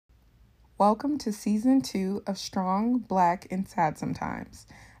Welcome to Season 2 of Strong, Black, and Sad Sometimes.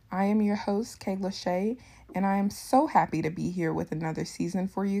 I am your host, Kayla Shea, and I am so happy to be here with another season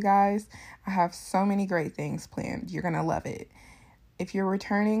for you guys. I have so many great things planned. You're going to love it. If you're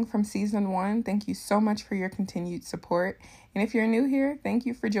returning from Season 1, thank you so much for your continued support. And if you're new here, thank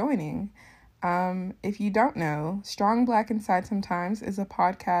you for joining. If you don't know, Strong, Black, and Sad Sometimes is a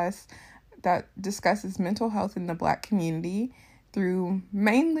podcast that discusses mental health in the Black community through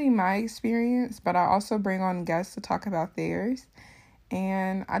mainly my experience, but I also bring on guests to talk about theirs.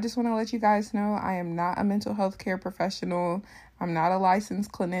 And I just want to let you guys know I am not a mental health care professional. I'm not a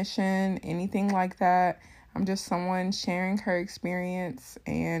licensed clinician, anything like that. I'm just someone sharing her experience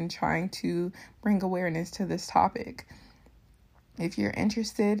and trying to bring awareness to this topic. If you're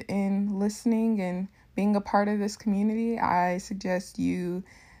interested in listening and being a part of this community, I suggest you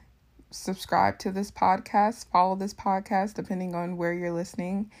subscribe to this podcast, follow this podcast, depending on where you're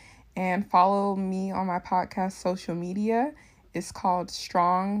listening, and follow me on my podcast social media. It's called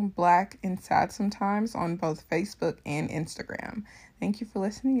Strong, Black, and Sad Sometimes on both Facebook and Instagram. Thank you for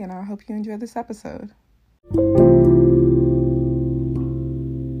listening, and I hope you enjoy this episode.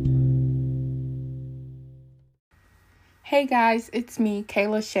 Hey guys, it's me,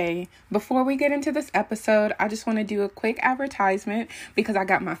 Kayla Shea. Before we get into this episode, I just want to do a quick advertisement because I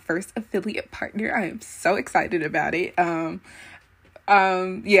got my first affiliate partner. I am so excited about it. So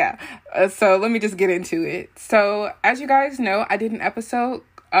let me just get into it. So as you guys know, I did an episode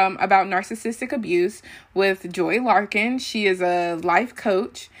about narcissistic abuse with Joy Larkin. She is a life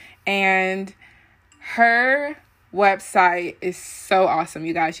coach, and her website is so awesome,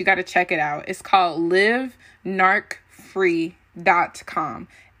 you guys. You got to check it out. It's called livenarcfree.com. livenarcfree.com.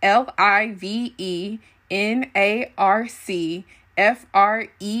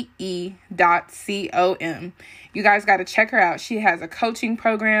 You guys got to check her out. She has a coaching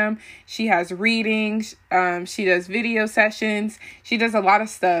program. She has readings. She does video sessions. She does a lot of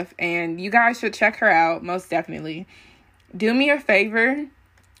stuff, and you guys should check her out, most definitely. Do me a favor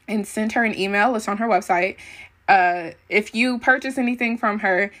and send her an email. It's on her website. If you purchase anything from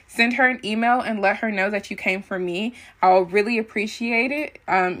her, send her an email and let her know that you came from me. I'll really appreciate it.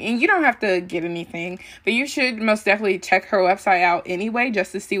 And you don't have to get anything, but you should most definitely check her website out anyway,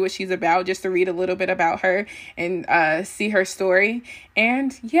 just to see what she's about, just to read a little bit about her and see her story.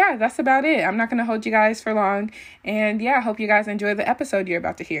 And yeah, that's about it. I'm not going to hold you guys for long. And yeah, I hope you guys enjoy the episode you're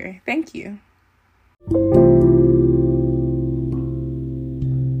about to hear. Thank you.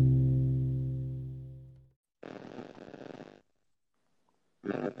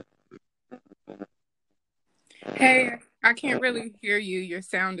 Hey, I can't really hear you. Your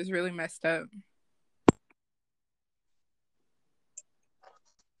sound is really messed up.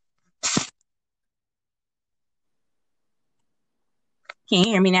 Can you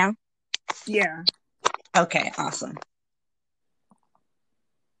hear me now? Yeah. Okay, awesome.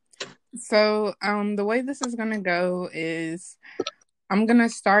 So, the way this is gonna go is I'm gonna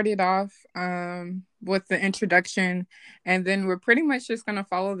start it off with the introduction, and then we're pretty much just gonna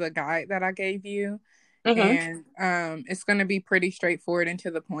follow the guide that I gave you. Mm-hmm. And it's going to be pretty straightforward and to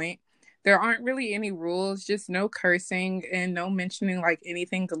the point. There aren't really any rules, just no cursing and no mentioning like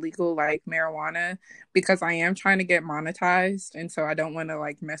anything illegal like marijuana, because I am trying to get monetized, and so I don't want to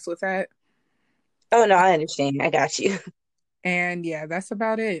like mess with that. Oh, no, I understand. I got you. And yeah, that's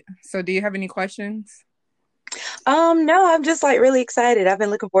about it. So do you have any questions? No, I'm just like really excited. I've been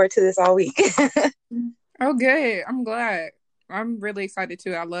looking forward to this all week. Oh, good. I'm glad. I'm really excited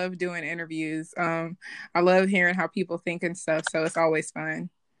too. I love doing interviews. I love hearing how people think and stuff, so it's always fun.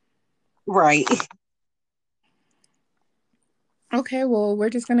 Right. Okay, well, we're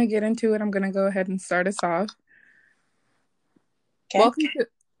just gonna get into it. I'm gonna go ahead and start us off. Okay.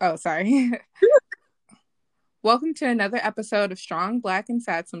 Welcome to another episode of Strong, Black, and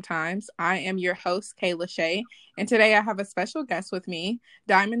Sad Sometimes. I am your host, Kayla Shea, and today I have a special guest with me.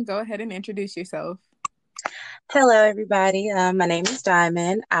 Diamond, go ahead and introduce yourself. Hello, everybody. My name is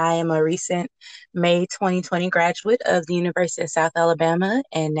Diamond. I am a recent May 2020 graduate of the University of South Alabama,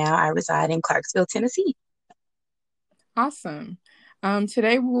 and now I reside in Clarksville, Tennessee. Awesome.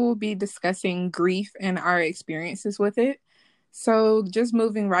 Today we will be discussing grief and our experiences with it. So just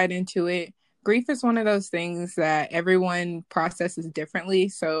moving right into it, grief is one of those things that everyone processes differently.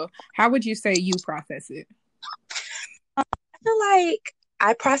 So how would you say you process it? I feel like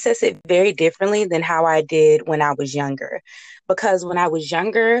I process it very differently than how I did when I was younger. Because when I was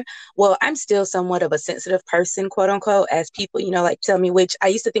younger, well, I'm still somewhat of a sensitive person, quote unquote, as people, like tell me, which I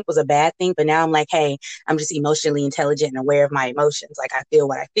used to think was a bad thing. But now I'm like, hey, I'm just emotionally intelligent and aware of my emotions. Like I feel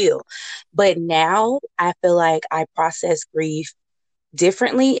what I feel. But now I feel like I process grief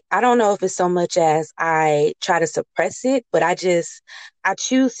differently. I don't know if it's so much as I try to suppress it, but I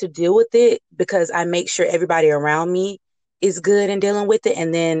choose to deal with it because I make sure everybody around me is good in dealing with it,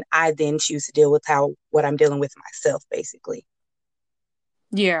 and then I then choose to deal with how what I'm dealing with myself, basically.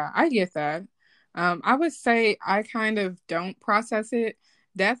 Yeah, I get that. I would say I kind of don't process it.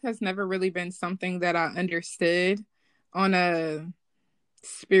 Death has never really been something that I understood on a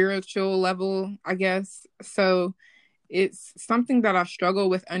spiritual level, I guess. So it's something that I struggle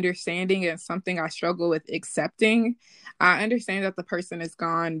with understanding and something I struggle with accepting. I understand that the person is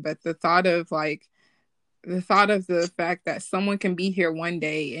gone, but the thought of the fact that someone can be here one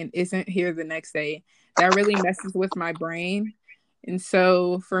day and isn't here the next day, that really messes with my brain. And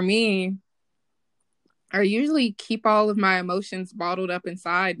so for me, I usually keep all of my emotions bottled up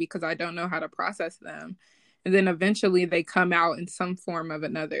inside because I don't know how to process them. And then eventually they come out in some form of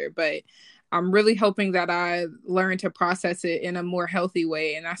another. But I'm really hoping that I learn to process it in a more healthy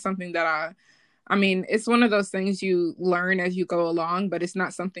way. And that's something that I mean, it's one of those things you learn as you go along, but it's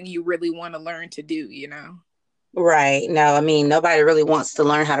not something you really want to learn to do, you know? Right. No, I mean, nobody really wants to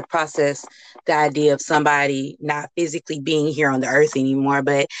learn how to process the idea of somebody not physically being here on the earth anymore.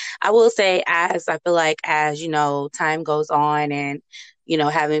 But I will say, as I feel like as, time goes on and,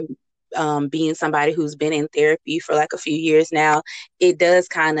 having being somebody who's been in therapy for like a few years now, it does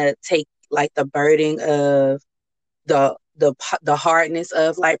kind of take like the burden of the hardness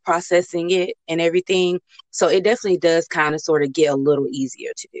of like processing it and everything. So it definitely does kind of sort of get a little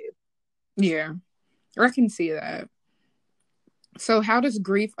easier to do. Yeah, I can see that. So, how does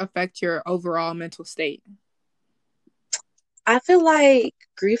grief affect your overall mental state? I feel like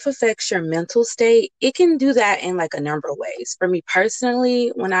grief affects your mental state. It can do that in like a number of ways. For me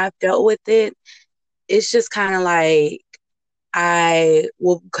personally, when I've dealt with it, it's just kind of like I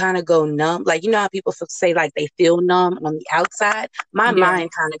will kind of go numb. Like, you know how people say like they feel numb on the outside? My Yeah, mind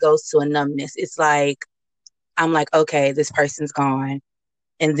kind of goes to a numbness. It's like, I'm like, okay, this person's gone.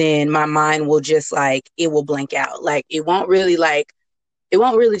 And then my mind will just like, it will blank out. Like, it won't really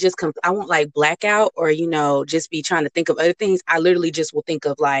just come. I won't like blackout or, just be trying to think of other things. I literally just will think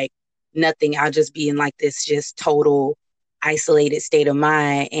of like nothing. I'll just be in like this just total isolated state of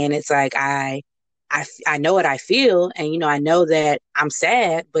mind. And it's like, I know what I feel. And, I know that I'm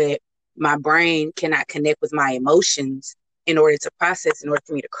sad, but my brain cannot connect with my emotions in order to process, in order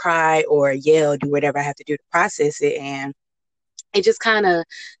for me to cry or yell, do whatever I have to do to process it. And it just kind of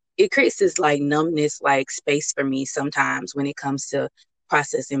it creates this like numbness like space for me sometimes when it comes to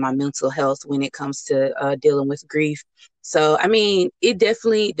processing my mental health, when it comes to dealing with grief. So I mean, it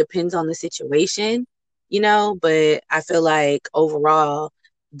definitely depends on the situation, but I feel like overall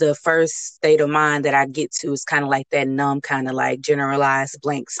the first state of mind that I get to is kind of like that numb kind of like generalized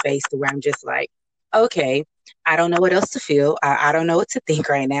blank space to where I'm just like, okay, I don't know what else to feel. I don't know what to think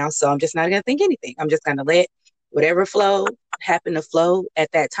right now, so I'm just not gonna think anything. I'm just gonna let whatever flow happen to flow at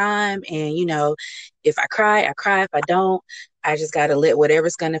that time. And, if I cry, I cry. If I don't, I just got to let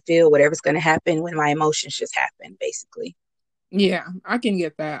whatever's going to feel, whatever's going to happen when my emotions just happen, basically. yeah, I can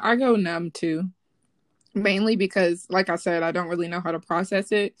get that. I go numb too, mainly because, like I said, I don't really know how to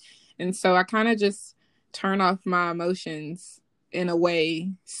process it. And so I kind of just turn off my emotions in a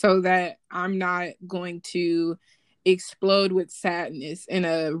way so that I'm not going to explode with sadness in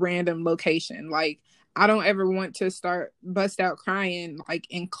a random location. Like, I don't ever want to start bust out crying like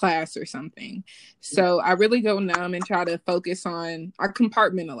in class or something. So I really go numb and try to I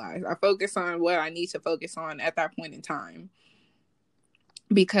compartmentalize. I focus on what I need to focus on at that point in time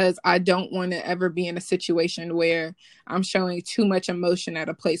because I don't want to ever be in a situation where I'm showing too much emotion at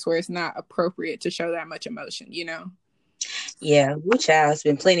a place where it's not appropriate to show that much emotion, you know? Yeah, which has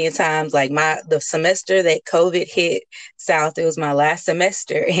been plenty of times. Like the semester that COVID hit South, it was my last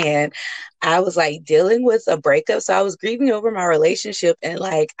semester, and I was like dealing with a breakup. So I was grieving over my relationship, and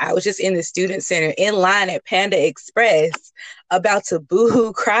like I was just in the student center in line at Panda Express about to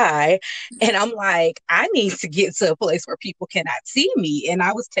boohoo cry. And I'm like, I need to get to a place where people cannot see me. And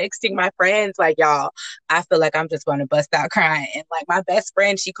I was texting my friends, like, y'all, I feel like I'm just going to bust out crying. And like my best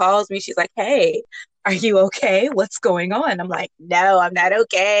friend, she calls me, she's like, hey, are you okay? What's going on? I'm like, no, I'm not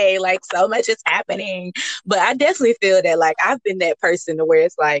okay. Like, so much is happening. But I definitely feel that, like, I've been that person to where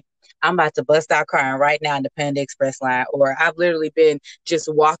it's like, I'm about to bust out crying right now in the Panda Express line. Or I've literally been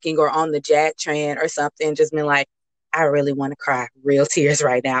just walking or on the JAG train or something, just been like, I really want to cry real tears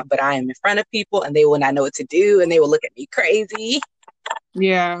right now. But I am in front of people and they will not know what to do and they will look at me crazy.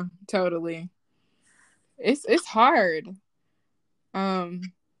 Yeah, totally. It's hard. Um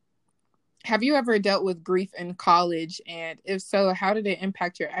have you ever dealt with grief in college, and if so, how did it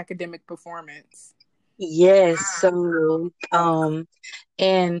impact your academic performance? Yes. So,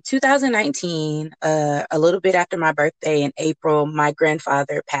 in 2019, a little bit after my birthday in April, my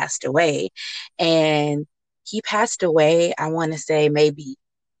grandfather passed away. And he passed away, I want to say maybe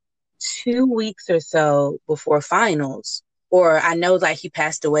 2 weeks or so before finals. Or I know like he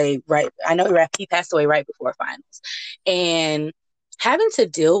passed away right. I know he passed away right before finals. And having to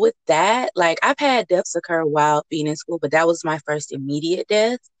deal with that, like I've had deaths occur while being in school, but that was my first immediate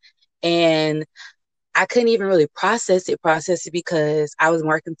death. And I couldn't even really process it because I was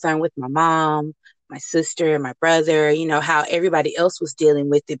more concerned with my mom, my sister, my brother, how everybody else was dealing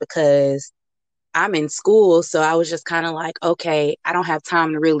with it because I'm in school. So I was just kind of like, okay, I don't have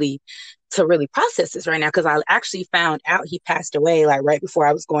time to really process this right now because I actually found out he passed away like right before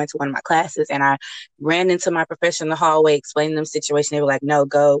I was going to one of my classes, and I ran into my professor in the hallway explaining them the situation. They were like, no,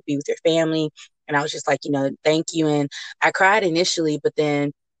 go be with your family. And I was just like, thank you. And I cried initially, but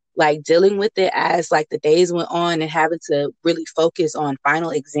then like dealing with it as like the days went on and having to really focus on final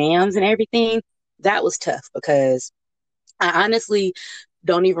exams and everything, that was tough because I honestly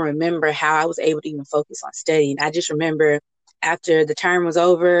don't even remember how I was able to even focus on studying. I just remember after the term was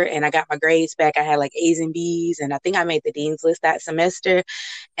over and I got my grades back, I had like A's and B's, and I think I made the dean's list that semester.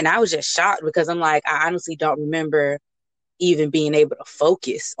 And I was just shocked because I'm like, I honestly don't remember even being able to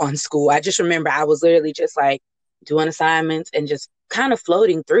focus on school. I just remember I was literally just like doing assignments and just kind of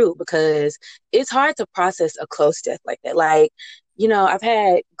floating through because it's hard to process a close death like that. Like, I've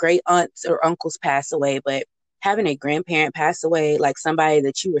had great aunts or uncles pass away, but having a grandparent pass away, like somebody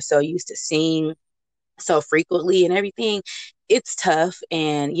that you were so used to seeing so frequently and everything, it's tough.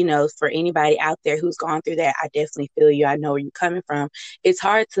 And, for anybody out there who's gone through that, I definitely feel you. I know where you're coming from. It's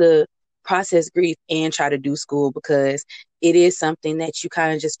hard to process grief and try to do school because it is something that you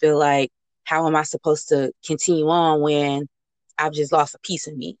kind of just feel like, how am I supposed to continue on when I've just lost a piece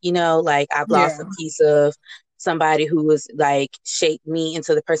of me? Like I've lost a Yeah. piece of somebody who was like shaped me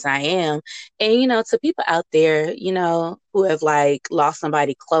into the person I am. And, to people out there, who have like lost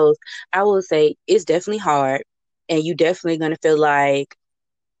somebody close, I will say it's definitely hard, and you definitely going to feel like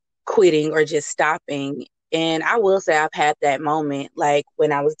quitting or just stopping. And I will say I've had that moment, like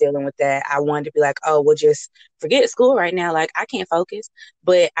when I was dealing with that, I wanted to be like, oh, well, just forget school right now. Like I can't focus.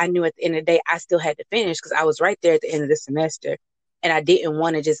 But I knew at the end of the day, I still had to finish because I was right there at the end of the semester. And I didn't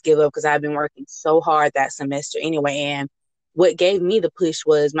want to just give up because I've been working so hard that semester anyway. And what gave me the push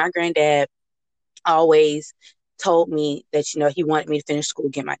was my granddad always told me that, he wanted me to finish school,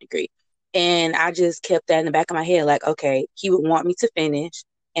 get my degree. And I just kept that in the back of my head, like, okay, he would want me to finish,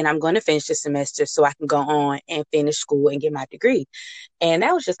 and I'm going to finish this semester so I can go on and finish school and get my degree. And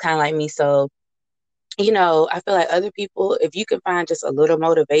that was just kind of like me. So, I feel like other people, if you can find just a little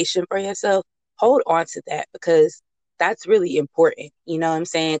motivation for yourself, hold on to that because that's really important. You know what I'm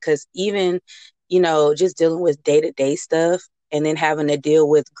saying? Because even, just dealing with day to day stuff and then having to deal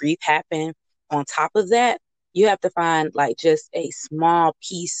with grief happen on top of that, you have to find like just a small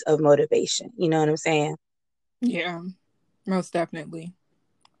piece of motivation. You know what I'm saying? Yeah, most definitely.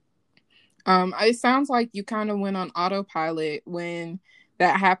 It sounds like you kind of went on autopilot when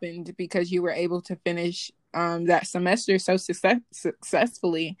that happened because you were able to finish that semester so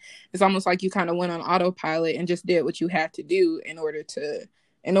successfully. It's almost like you kind of went on autopilot and just did what you had to do in order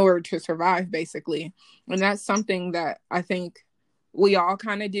to survive, basically. And that's something that I think we all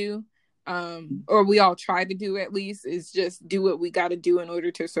kind of do, or we all try to do at least, is just do what we got to do in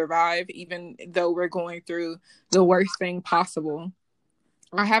order to survive, even though we're going through the worst thing possible.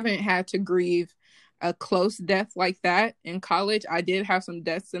 I haven't had to grieve a close death like that in college. I did have some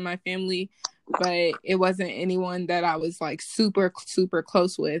deaths in my family, but it wasn't anyone that I was like super, super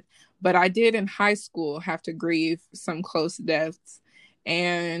close with. But I did in high school have to grieve some close deaths.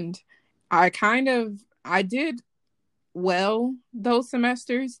 And I did well those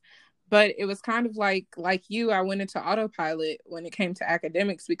semesters, but it was kind of like you, I went into autopilot when it came to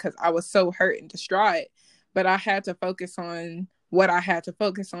academics because I was so hurt and distraught, but I had to focus on what I had to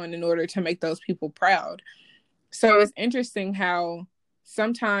focus on in order to make those people proud. So it's interesting how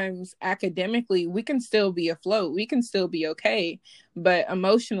sometimes academically we can still be afloat, we can still be okay, but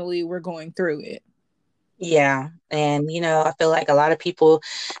emotionally we're going through it. Yeah. And, I feel like a lot of people,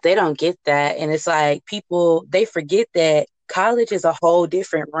 they don't get that. And it's like people, they forget that college is a whole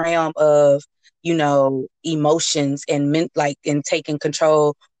different realm of, emotions and like, and taking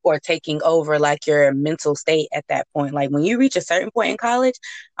control or taking over like your mental state at that point. Like when you reach a certain point in college,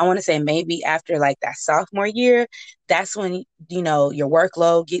 I want to say maybe after like that sophomore year, that's when, your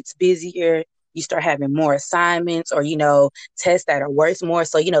workload gets busier. You start having more assignments or, tests that are worth more.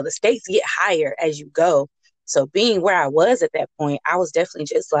 So, the stakes get higher as you go. So being where I was at that point, I was definitely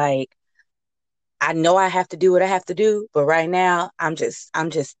just like, I know I have to do what I have to do, but right now I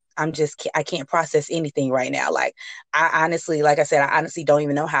can't process anything right now. Like I honestly, like I said, I honestly don't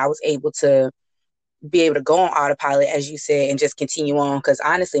even know how I was able to be able to go on autopilot, as you said, and just continue on. Because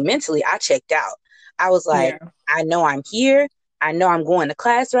honestly, mentally, I checked out. I was like, Yeah. I know I'm here. I know I'm going to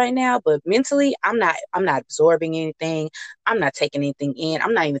class right now, but mentally, I'm not. I'm not absorbing anything. I'm not taking anything in.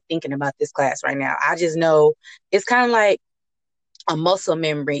 I'm not even thinking about this class right now. I just know it's kind of like a muscle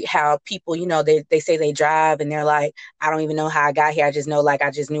memory. How people, they say they drive and they're like, I don't even know how I got here. I just know, like,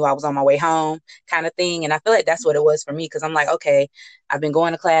 I just knew I was on my way home, kind of thing. And I feel like that's what it was for me, because I'm like, okay, I've been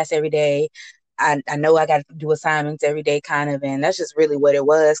going to class every day. I know I got to do assignments every day, kind of. And that's just really what it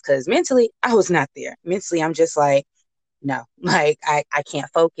was, because mentally, I was not there. Mentally, I'm just like, no, like, I can't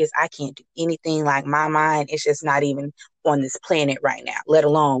focus. I can't do anything. Like, my mind is just not even on this planet right now, let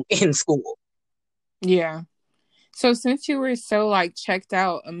alone in school. Yeah. So since you were so like checked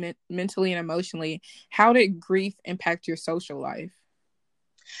out mentally and emotionally, how did grief impact your social life?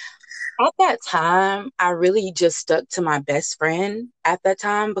 At that time, I really just stuck to my best friend at that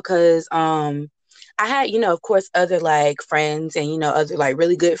time, because I had, of course, other like friends, and other like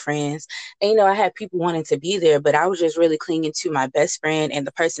really good friends. And I had people wanting to be there, but I was just really clinging to my best friend and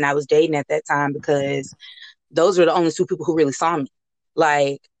the person I was dating at that time, because those were the only two people who really saw me.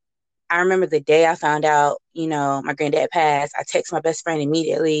 Like, I remember the day I found out, my granddad passed, I texted my best friend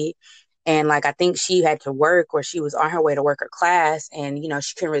immediately. And like, I think she had to work, or she was on her way to work or class. And,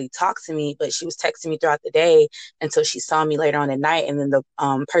 she couldn't really talk to me, but she was texting me throughout the day until she saw me later on at night. And then the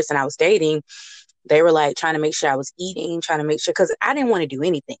person I was dating, they were like trying to make sure I was eating, trying to make sure, because I didn't want to do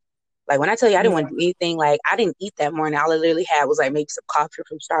anything. Like, when I tell you I didn't want Yeah. to do anything, like, I didn't eat that morning. All I literally had was like maybe some coffee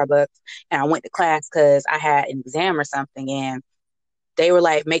from Starbucks. And I went to class because I had an exam or something. And they were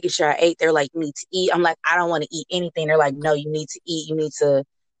like making sure I ate. They're like, you need to eat. I'm like, I don't want to eat anything. They're like, no, you need to eat. You need to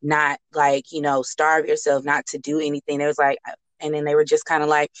not, like, starve yourself, not to do anything. They was like, and then they were just kind of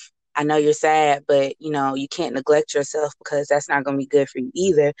like, I know you're sad, but you can't neglect yourself, because that's not going to be good for you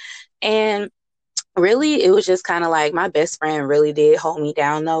either. And really, it was just kind of like, my best friend really did hold me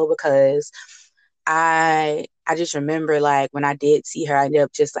down though, because I just remember, like, when I did see her, I ended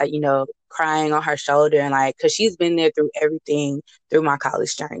up just like, crying on her shoulder, and like, cause she's been there through everything through my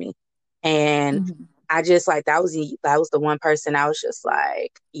college journey. And Mhm. I just like, that was the one person I was just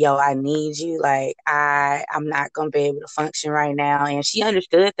like, yo, I need you. Like, I'm not gonna be able to function right now. And she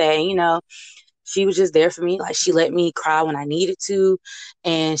understood that, she was just there for me. Like, she let me cry when I needed to.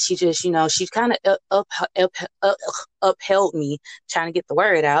 And she just, she kind of upheld me, trying to get the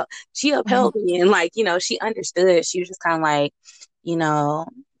word out. She upheld me, and like, she understood. She was just kind of like, you know,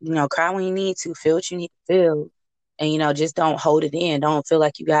 cry when you need to, feel what you need to feel. And, just don't hold it in. Don't feel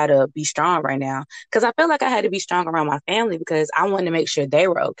like you gotta be strong right now. Cause I felt like I had to be strong around my family, because I wanted to make sure they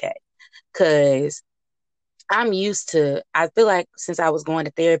were okay. Cause I feel like since I was going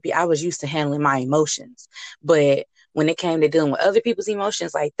to therapy, I was used to handling my emotions. But when it came to dealing with other people's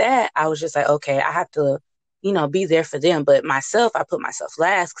emotions like that, I was just like, okay, I have to, be there for them. But myself, I put myself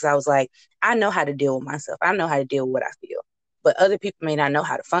last, because I was like, I know how to deal with myself. I know how to deal with what I feel. But other people may not know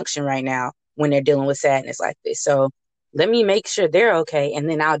how to function right now when they're dealing with sadness like this. So let me make sure they're okay, and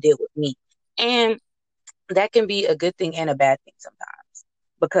then I'll deal with me. And that can be a good thing and a bad thing sometimes,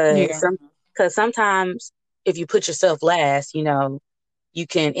 because Yeah. sometimes if you put yourself last, you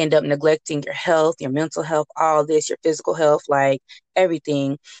can end up neglecting your health, your mental health, all this, your physical health, like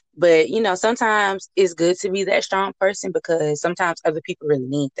everything. But sometimes it's good to be that strong person, because sometimes other people really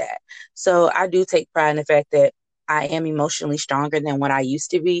need that. So I do take pride in the fact that I am emotionally stronger than what I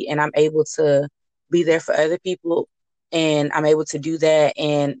used to be, and I'm able to be there for other people, and I'm able to do that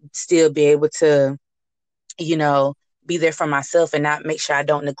and still be able to, you know, be there for myself, and not make sure I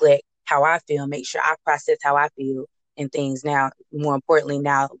don't neglect how I feel, make sure I process how I feel and things now, more importantly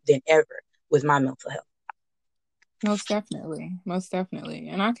now than ever, with my mental health. Most definitely. Most definitely.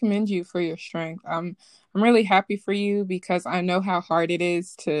 And I commend you for your strength. I'm really happy for you because I know how hard it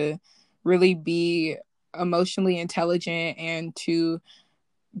is to really be emotionally intelligent and to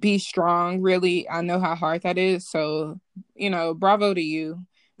be strong. Really, I know how hard that is. So, bravo to you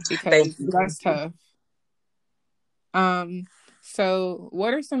Thank because you. that's tough. Um, so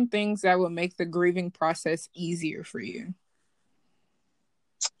what are some things that would make the grieving process easier for you?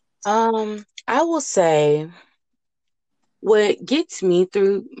 I will say what gets me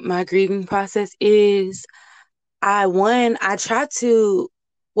through my grieving process is I try to,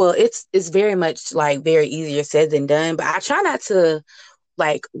 well, it's very much like very easier said than done, but I try not to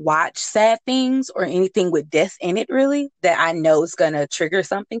like watch sad things or anything with death in it really that I know is gonna trigger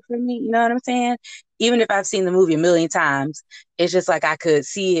something for me. You know what I'm saying? Even if I've seen the movie a million times, it's just like I could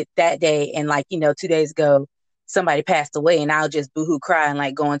see it that day and like, 2 days ago somebody passed away and I'll just boohoo cry and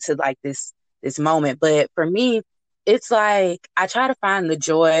like go into like this moment. But for me, it's like I try to find the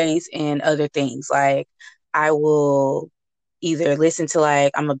joys in other things. Like I will either listen to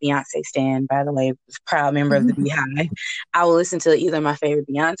like I'm a Beyonce stan, by the way, proud member of the Beehive. I will listen to either my favorite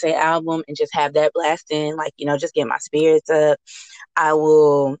Beyonce album and just have that blasting, like, just get my spirits up. I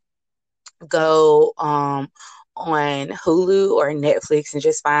will go on Hulu or Netflix and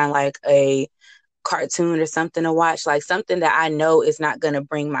just find like a cartoon or something to watch, like something that I know is not going to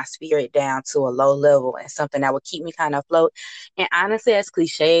bring my spirit down to a low level and something that will keep me kind of afloat. And honestly, as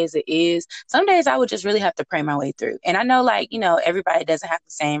cliche as it is, some days I would just really have to pray my way through. And I know, like, everybody doesn't have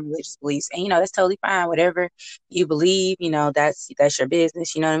the same religious beliefs, and that's totally fine. Whatever you believe, that's your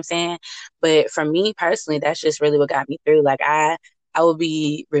business. You know what I'm saying? But for me personally, that's just really what got me through. Like I would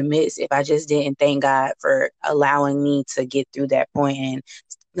be remiss if I just didn't thank God for allowing me to get through that point and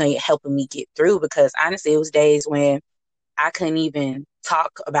helping me get through, because honestly, it was days when I couldn't even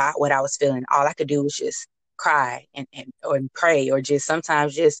talk about what I was feeling. All I could do was just cry and pray, or just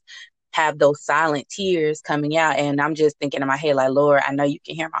sometimes just have those silent tears coming out. And I'm just thinking in my head, like, Lord, I know you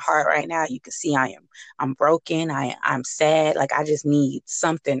can hear my heart right now. You can see I'm broken. I'm sad. Like I just need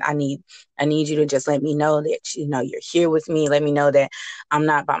something. I need you to just let me know that, you're here with me. Let me know that I'm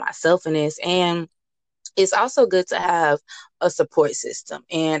not by myself in this. And it's also good to have a support system.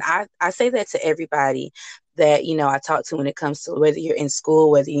 And I say that to everybody that, I talk to when it comes to whether you're in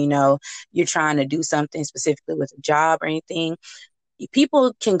school, whether, you're trying to do something specifically with a job or anything.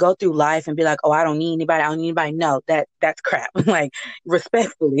 People can go through life and be like, oh, I don't need anybody. I don't need anybody. No, that's crap. Like,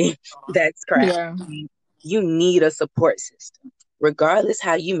 respectfully, that's crap. Yeah. You need a support system. Regardless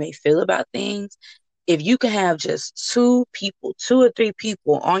how you may feel about things, if you can have just two or three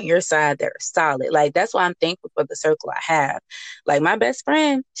people on your side that are solid, like that's why I'm thankful for the circle I have. Like my best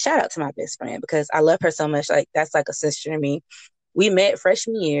friend, shout out to my best friend because I love her so much. Like that's like a sister to me. We met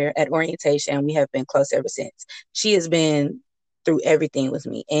freshman year at orientation and we have been close ever since. She has been through everything with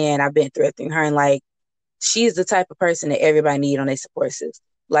me and I've been through everything with her. And like, she's the type of person that everybody need on their support system.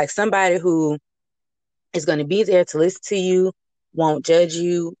 Like somebody who is going to be there to listen to you, won't judge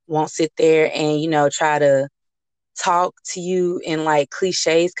you, won't sit there and, try to talk to you in like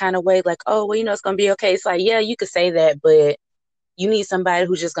cliches kind of way. Like, oh, well, it's going to be okay. It's like, yeah, you could say that, but you need somebody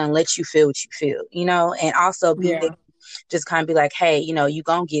who's just going to let you feel what you feel, and also be there, just kind of be like, hey, you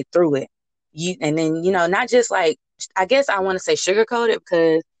going to get through it. And then, not just like, I guess I want to say sugarcoat it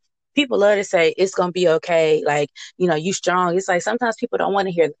because people love to say it's going to be okay. Like, you strong. It's like sometimes people don't want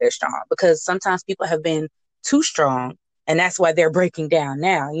to hear that they're strong because sometimes people have been too strong and that's why they're breaking down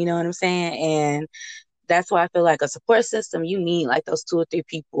now. You know what I'm saying? And that's why I feel like a support system, you need like those two or three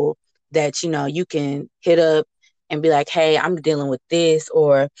people that, you can hit up and be like, hey, I'm dealing with this,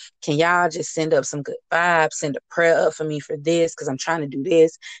 or can y'all just send up some good vibes, send a prayer up for me for this because I'm trying to do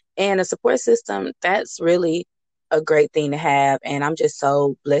this. And a support system, that's really a great thing to have. And I'm just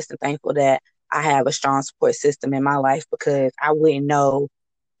so blessed and thankful that I have a strong support system in my life because I wouldn't know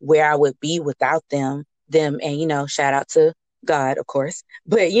where I would be without them. And, shout out to God, of course.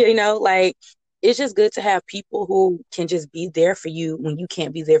 But, like, it's just good to have people who can just be there for you when you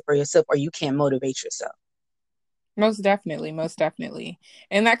can't be there for yourself or you can't motivate yourself. Most definitely, most definitely.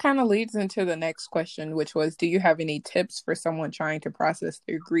 And that kind of leads into the next question, which was, do you have any tips for someone trying to process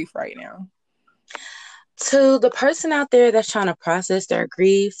their grief right now? To the person out there that's trying to process their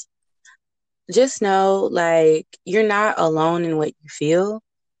grief, just know, like, you're not alone in what you feel.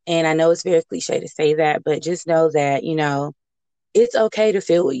 And I know it's very cliche to say that, but just know that, it's okay to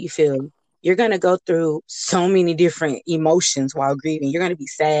feel what you feel. You're going to go through so many different emotions while grieving. You're going to be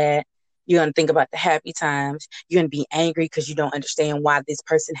sad. You're going to think about the happy times. You're going to be angry because you don't understand why this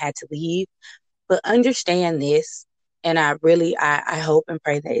person had to leave. But understand this, and I hope and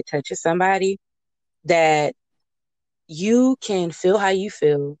pray that it touches somebody, that you can feel how you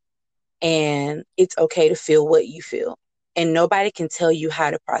feel, and it's okay to feel what you feel. And nobody can tell you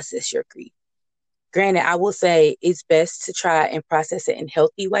how to process your grief. Granted, I will say it's best to try and process it in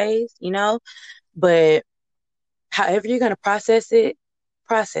healthy ways, but however you're going to process it,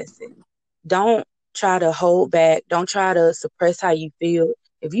 process it. Don't try to hold back. Don't try to suppress how you feel.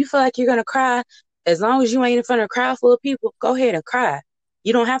 If you feel like you're going to cry, as long as you ain't in front of a crowd full of people, go ahead and cry.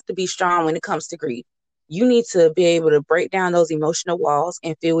 You don't have to be strong when it comes to grief. You need to be able to break down those emotional walls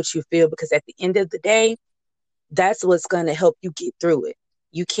and feel what you feel, because at the end of the day, that's what's going to help you get through it.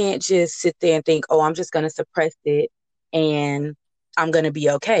 You can't just sit there and think, oh, I'm just going to suppress it and I'm going to be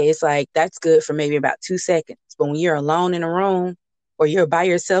okay. It's like that's good for maybe about 2 seconds. But when you're alone in a room or you're by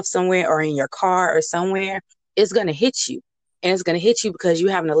yourself somewhere or in your car or somewhere, it's going to hit you. And it's going to hit you because you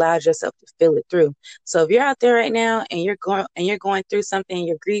haven't allowed yourself to feel it through. So if you're out there right now and you're going through something,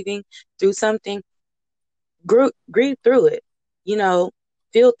 you're grieving through something, grieve through it. You know,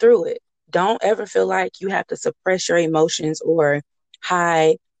 feel through it. Don't ever feel like you have to suppress your emotions or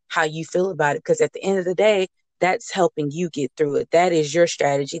hide how you feel about it. Because at the end of the day, that's helping you get through it. That is your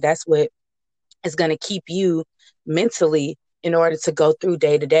strategy. That's what is going to keep you mentally in order to go through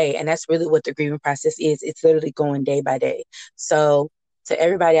day to day. And that's really what the grieving process is. It's literally going day by day. So, to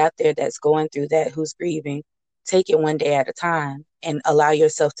everybody out there that's going through that, who's grieving, take it one day at a time and allow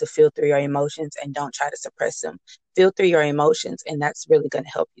yourself to feel through your emotions and don't try to suppress them. Feel through your emotions, and that's really going to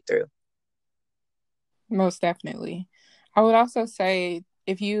help you through. Most definitely. I would also say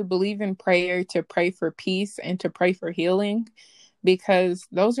if you believe in prayer, to pray for peace and to pray for healing, because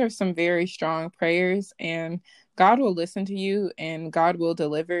those are some very strong prayers, and God will listen to you and God will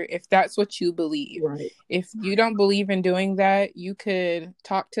deliver if that's what you believe. Right. If you don't believe in doing that, you could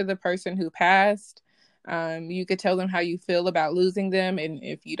talk to the person who passed. You could tell them how you feel about losing them. And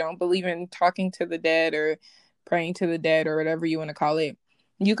if you don't believe in talking to the dead or praying to the dead or whatever you want to call it,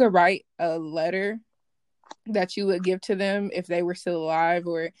 you could write a letter that you would give to them if they were still alive,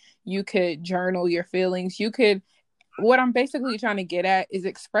 or you could journal your feelings. You could, what I'm basically trying to get at is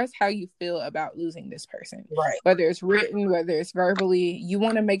express how you feel about losing this person. Right. Whether it's written, whether it's verbally, you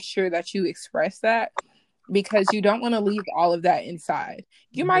want to make sure that you express that, because you don't want to leave all of that inside.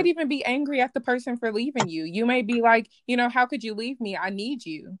 You might even be angry at the person for leaving you. You may be like, how could you leave me? I need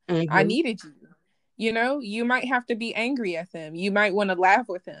you. I Mm-hmm. needed you. You might have to be angry at them. You might want to laugh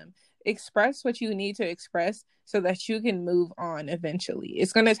with them. Express what you need to express so that you can move on eventually.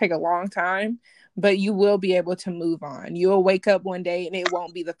 It's going to take a long time, but you will be able to move on. You'll wake up one day and it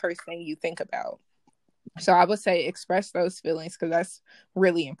won't be the first thing you think about. So I would say express those feelings, because that's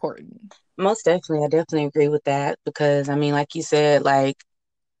really important. Most definitely. I definitely agree with that because I mean, like you said, like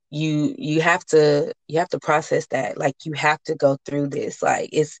you have to process that. Like you have to go through this. Like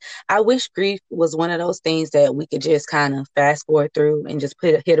I wish grief was one of those things that we could just kind of fast forward through and just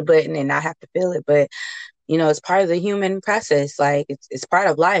hit a button and not have to feel it. But it's part of the human process. Like it's part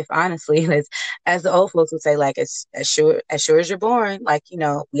of life, honestly. It's, as the old folks would say, like as sure as you're born, like,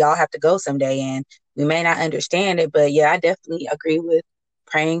 we all have to go someday and we may not understand it. But yeah, I definitely agree with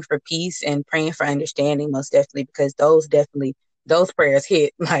praying for peace and praying for understanding, most definitely, because those prayers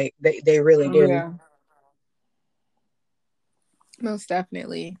hit like they really do. Yeah, most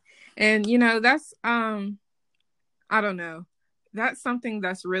definitely. And that's I don't know. That's something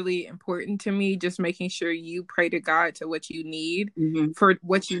that's really important to me, just making sure you pray to God to what you need, Hmm. for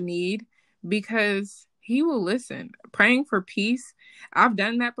what you need, because he will listen. Praying for peace. I've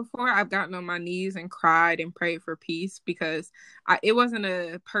done that before. I've gotten on my knees and cried and prayed for peace, because it wasn't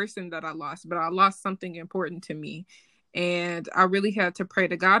a person that I lost, but I lost something important to me. And I really had to pray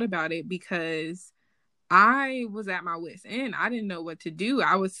to God about it, because I was at my wit's end. I didn't know what to do.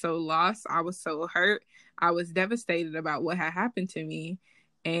 I was so lost. I was so hurt. I was devastated about what had happened to me.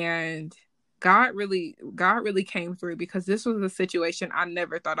 And God really came through, because this was a situation I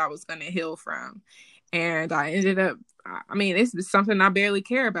never thought I was going to heal from. And I ended up, I mean, it's something I barely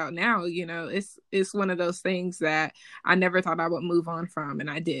care about now. It's one of those things that I never thought I would move on from, and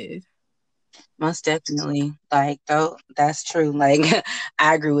I did. Most definitely. Like, though, that's true. Like,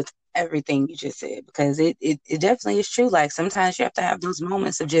 I agree with everything you just said because it definitely is true. Like, sometimes you have to have those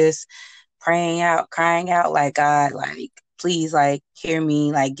moments of just praying out, crying out, like, God, like, please, like, hear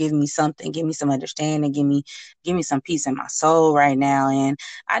me, like, give me something, give me some understanding, give me some peace in my soul right now. And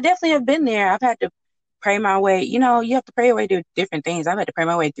I definitely have been there. I've had to pray my way. You have to pray your way through different things. I've had to pray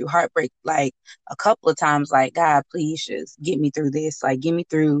my way through heartbreak, like, a couple of times, like, God, please just get me through this. Like, get me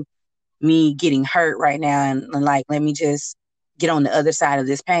through me getting hurt right now and like let me just get on the other side of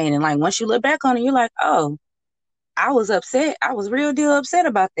this pain. And like once you look back on it, you're like, oh, I was upset. I was real deal upset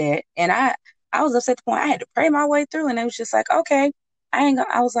about that. And I was upset to the point I had to pray my way through. And it was just like, okay, I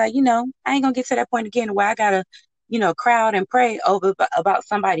was like, I ain't gonna get to that point again where I gotta, crowd and pray over about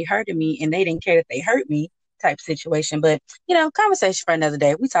somebody hurting me and they didn't care that they hurt me type situation. But conversation for another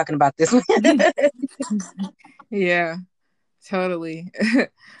day. We talking about this one. Yeah, totally.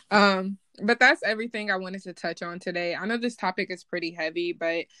 But that's everything I wanted to touch on today. I know this topic is pretty heavy,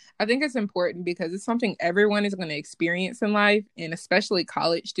 but I think it's important because it's something everyone is going to experience in life, and especially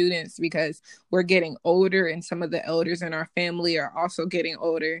college students, because we're getting older and some of the elders in our family are also getting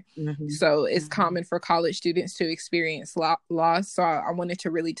older. Mm-hmm. So it's common for college students to experience loss. So I wanted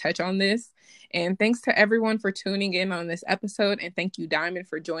to really touch on this. And thanks to everyone for tuning in on this episode. And thank you, Diamond,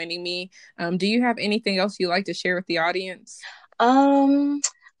 for joining me. Do you have anything else you'd like to share with the audience? Um,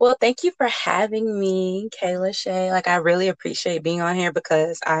 well, thank you for having me, Kayla Shay. Like, I really appreciate being on here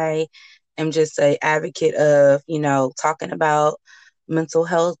because I am just a advocate of, talking about mental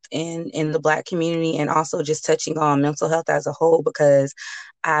health in the Black community and also just touching on mental health as a whole because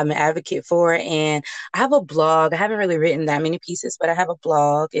I'm an advocate for it. And I have a blog. I haven't really written that many pieces, but I have a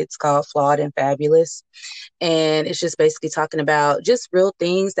blog. It's called Flawed and Fabulous. And it's just basically talking about just real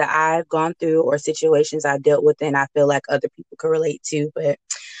things that I've gone through or situations I've dealt with and I feel like other people could relate to. But,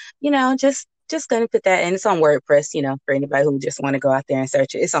 just gonna put that and it's on WordPress, for anybody who just want to go out there and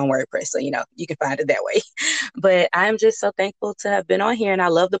search it. It's on WordPress, so you can find it that way. But I'm just so thankful to have been on here and I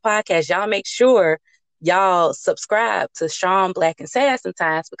love the podcast. Y'all make sure y'all subscribe to Strong Black and Sad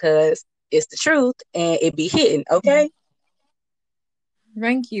sometimes because it's the truth and it be hidden, okay?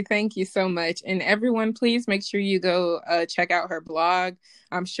 Thank you. Thank you so much. And everyone, please make sure you go check out her blog.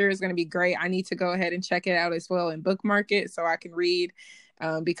 I'm sure it's going to be great. I need to go ahead and check it out as well and bookmark it so I can read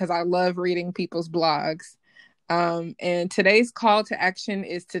because I love reading people's blogs. And today's call to action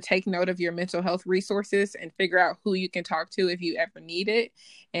is to take note of your mental health resources and figure out who you can talk to if you ever need it.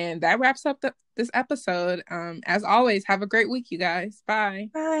 And that wraps up this episode. As always, have a great week, you guys. Bye.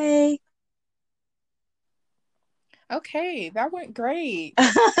 Bye. Okay, that went great.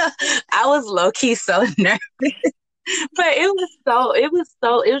 I was low key so nervous, but it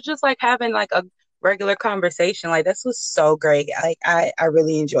was just like having like a regular conversation. Like this was so great. Like I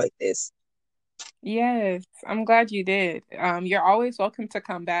really enjoyed this. Yes, I'm glad you did. You're always welcome to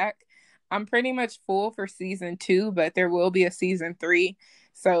come back. I'm pretty much full for season 2, but there will be a season 3.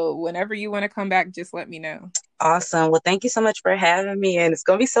 So whenever you want to come back, just let me know. Awesome. Well, thank you so much for having me. And it's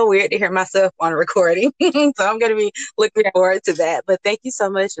gonna be so weird to hear myself on a recording. So I'm gonna be looking forward to that. But thank you so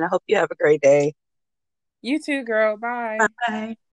much and I hope you have a great day. You too, girl. Bye. Bye.